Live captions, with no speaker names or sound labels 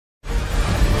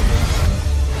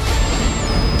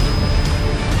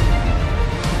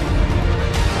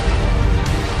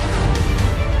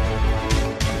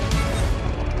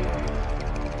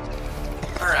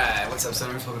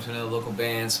to another local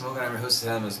band. Smokeout, I'm your host, his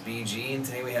name is BG, and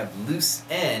today we have Loose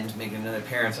End making another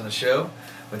appearance on the show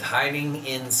with Hiding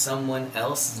in Someone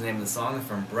Else is the name of the song,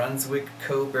 from Brunswick,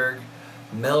 Coburg,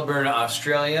 Melbourne,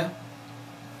 Australia.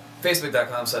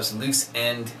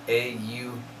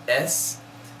 Facebook.com/LooseEndAUS,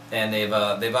 and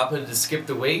they've opted to skip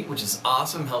the wait, which is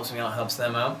awesome. Helps me out, helps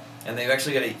them out, and they've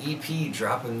actually got an EP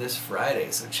dropping this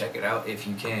Friday, so check it out if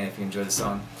you can, if you enjoy the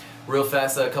song. Real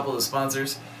fast, a couple of the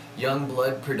sponsors: Young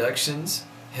Blood Productions,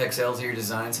 Hex Elzier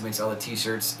Designs, who makes all the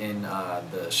t-shirts in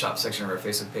the shop section of our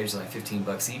Facebook page, like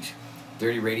 $15 each.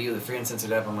 Dirty Radio, the free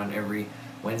uncensored app. I'm on every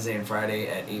Wednesday and Friday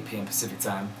at 8 p.m. Pacific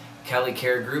time. Cali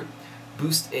Care Group,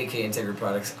 Boost AK Integra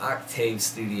Products, Octave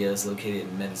Studios, located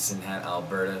in Medicine Hat,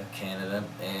 Alberta, Canada,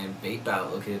 and Vape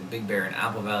Out, located in Big Bear in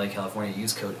Apple Valley, California.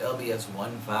 Use code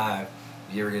LBS15 if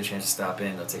you ever get a chance to stop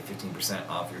in. They'll take 15%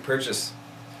 off your purchase.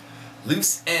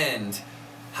 Loose End,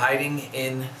 Hiding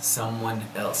in Someone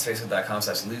Else.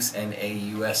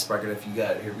 Facebook.com/LooseEndAUS. Spark it if you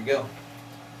got it. Here we go.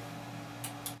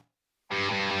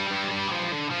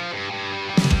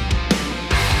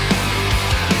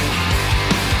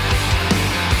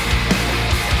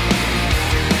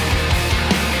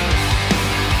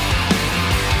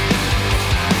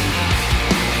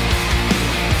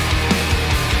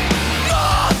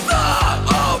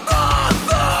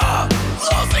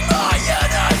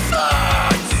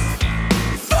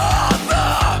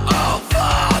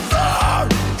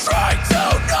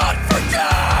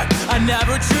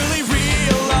 Never truly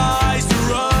realized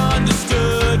or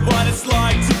understood what it's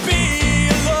like to be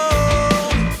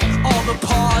alone. All the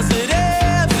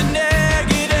positives and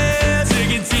negatives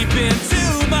digging deep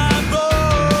into my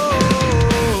bones.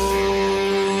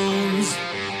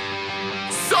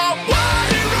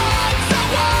 Somebody runs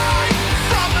away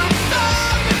from the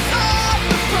surface of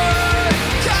the bird.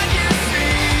 Can you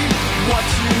see what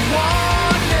you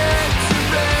wanted to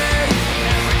be?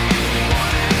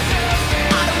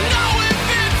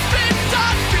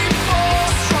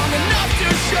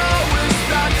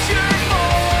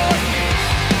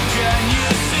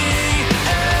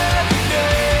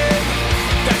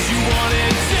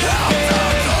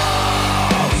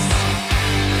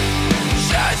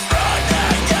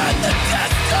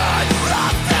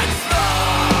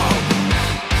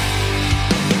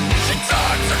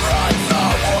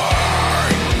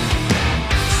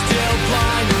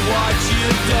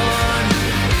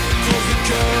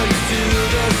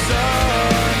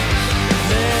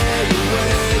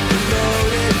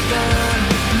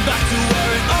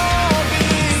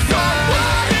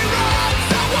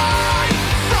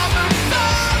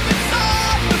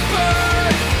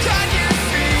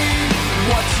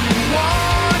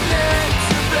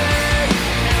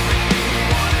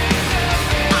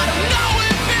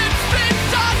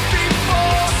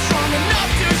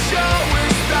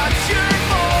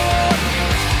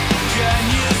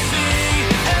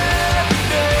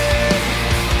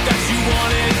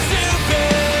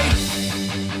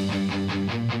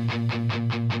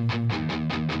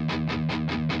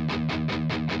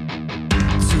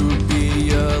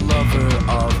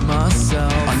 Of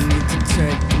myself, I need to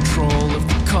take control of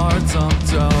the cards I'm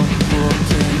dealt.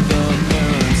 Look in the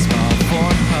mirror and smile for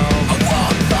help. I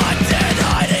won't find it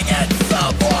hiding in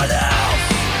someone else.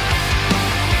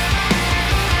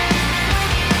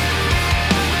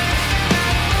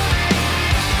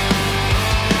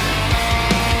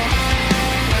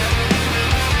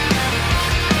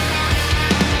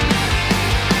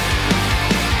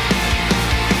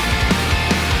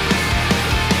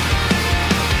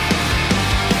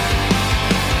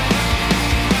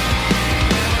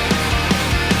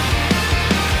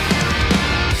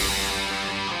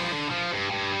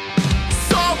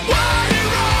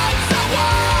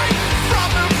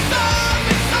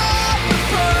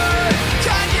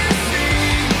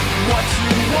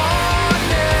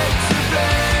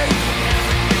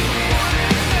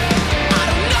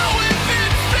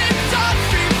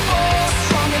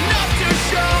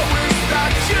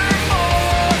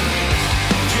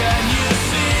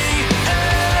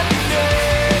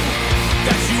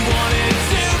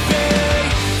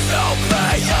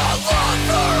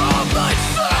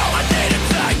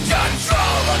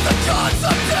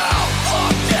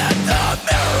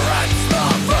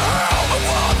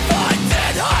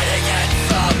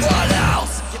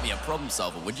 Problem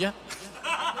solver, would you?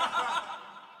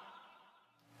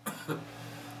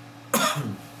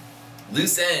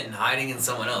 Loose End, Hiding in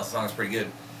Someone Else. The song's pretty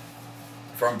good.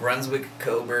 From Brunswick,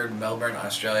 Coburg, Melbourne,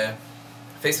 Australia.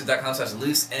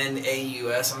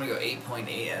 Facebook.com/LooseEndAUS. I'm going to go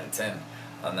 8.8 out of 10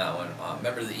 on that one.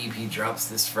 Remember, the EP drops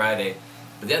this Friday.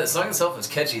 But yeah, the song itself was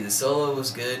catchy. The solo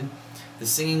was good. The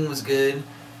singing was good.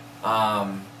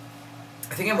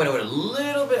 I think I would have went a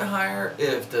little bit higher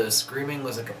if the screaming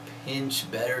was like a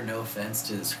pinch better. No offense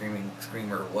to the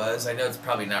screamer was. I know it's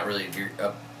probably not really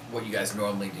what you guys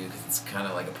normally do because it's kind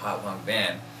of like a pop punk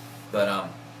band, but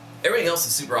everything else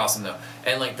is super awesome though.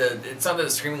 And like it's not that the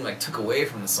screaming like took away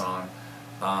from the song.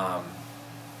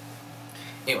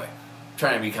 Anyway,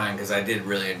 trying to be kind because I did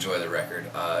really enjoy the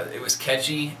record. It was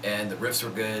catchy and the riffs were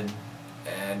good,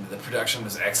 and the production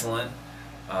was excellent.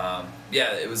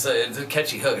 Yeah, it was a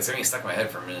catchy hook. It's really stuck in my head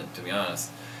for a minute, to be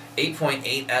honest.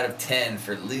 8.8 out of 10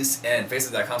 for Loose End.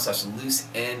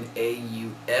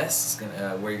 Facebook.com/LooseNAUS is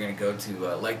where you're going to go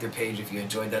to like their page if you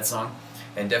enjoyed that song.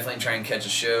 And definitely try and catch a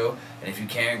show. And if you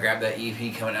can, grab that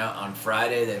EP coming out on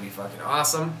Friday. That'd be fucking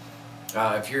awesome.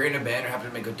 If you're in a band or happen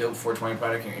to make a dope 420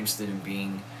 product and you're interested in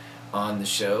being on the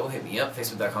show, hit me up,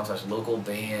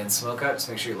 Facebook.com/localbandsmokeout. Just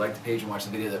make sure you like the page and watch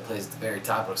the video that plays at the very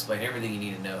top. It'll explain everything you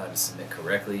need to know how to submit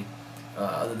correctly.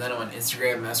 Other than that, I'm on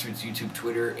Instagram, Masterroots, YouTube,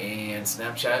 Twitter, and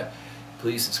Snapchat.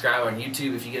 Please subscribe on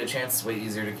YouTube if you get a chance. It's way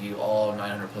easier to view all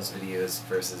 900 plus videos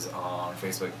versus on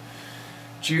Facebook.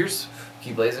 Cheers.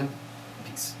 Keep blazing.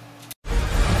 Peace.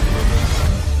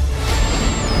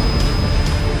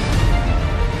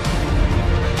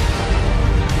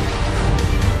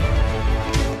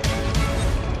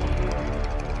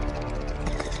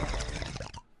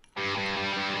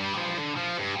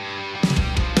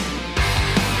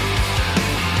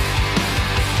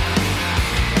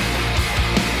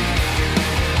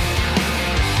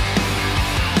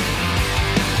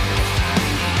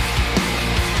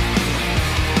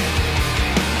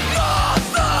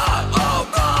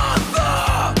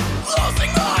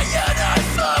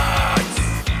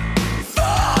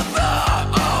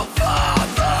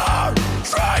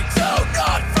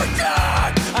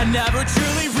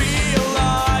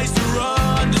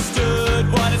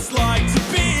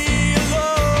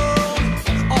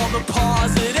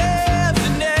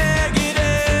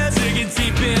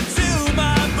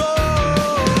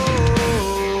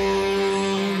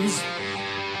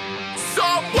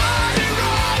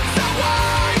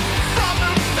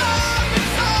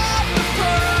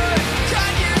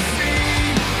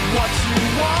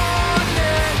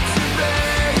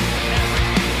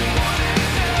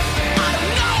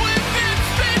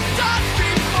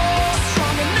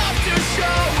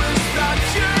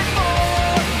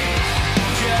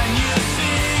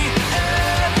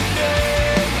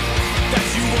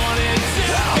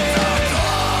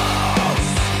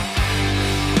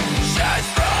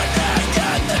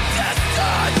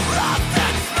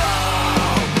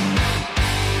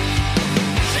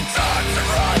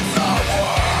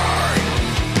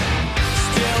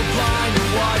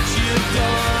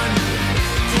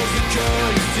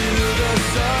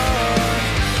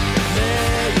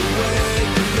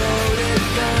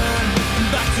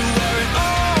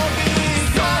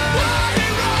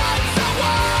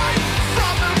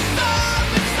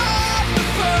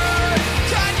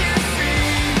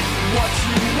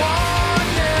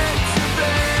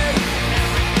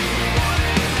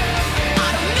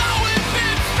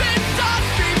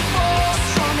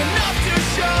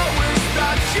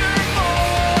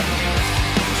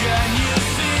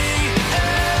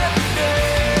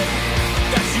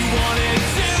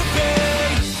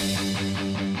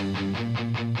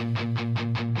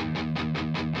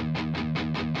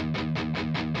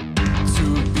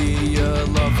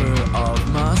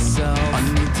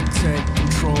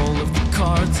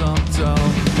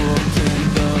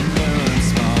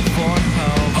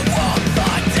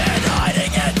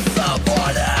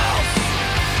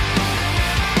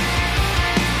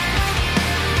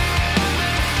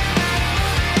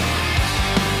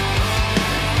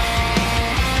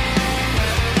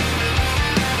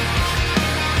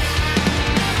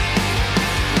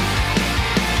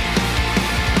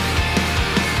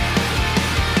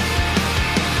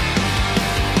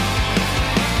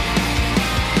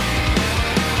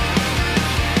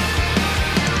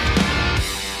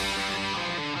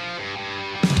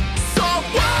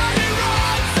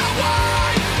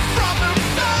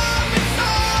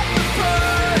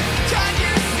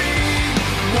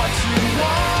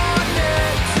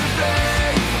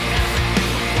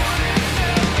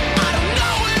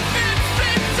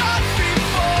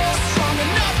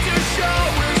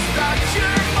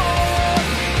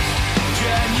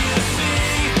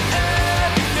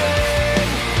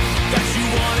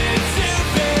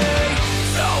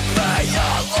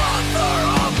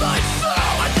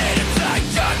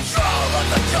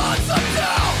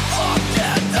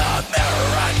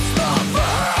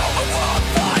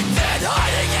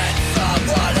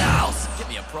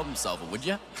 Solver, would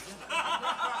you?